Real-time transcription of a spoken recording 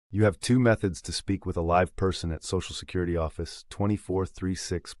You have two methods to speak with a live person at Social Security Office,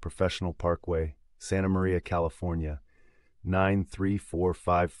 2436 Professional Parkway, Santa Maria, California,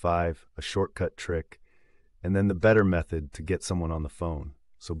 93455, a shortcut trick, and then the better method to get someone on the phone.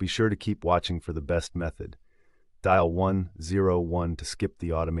 So be sure to keep watching for the best method. Dial 101 to skip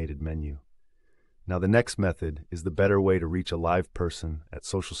the automated menu. Now the next method is the better way to reach a live person at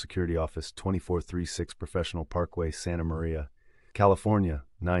Social Security Office, 2436 Professional Parkway, Santa Maria, California,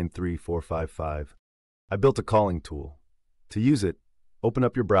 93455. I built a calling tool. To use it, open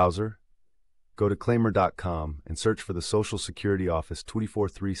up your browser, go to claimer.com and search for the Social Security Office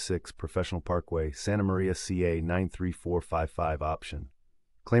 2436 Professional Parkway, Santa Maria, CA 93455 option.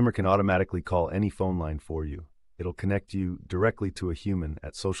 Claimer can automatically call any phone line for you. It'll connect you directly to a human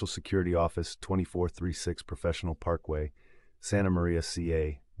at Social Security Office 2436 Professional Parkway, Santa Maria,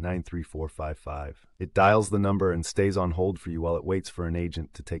 CA 93455. It dials the number and stays on hold for you while it waits for an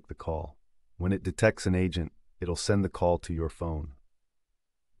agent to take the call. When it detects an agent, it'll send the call to your phone.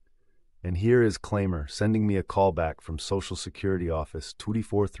 And here is Claimer sending me a call back from Social Security Office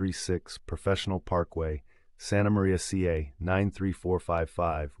 2436 Professional Parkway, Santa Maria, CA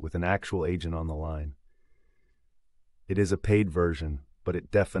 93455 with an actual agent on the line. It is a paid version, but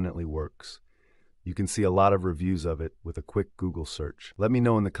it definitely works. You can see a lot of reviews of it with a quick Google search. Let me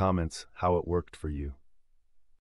know in the comments how it worked for you.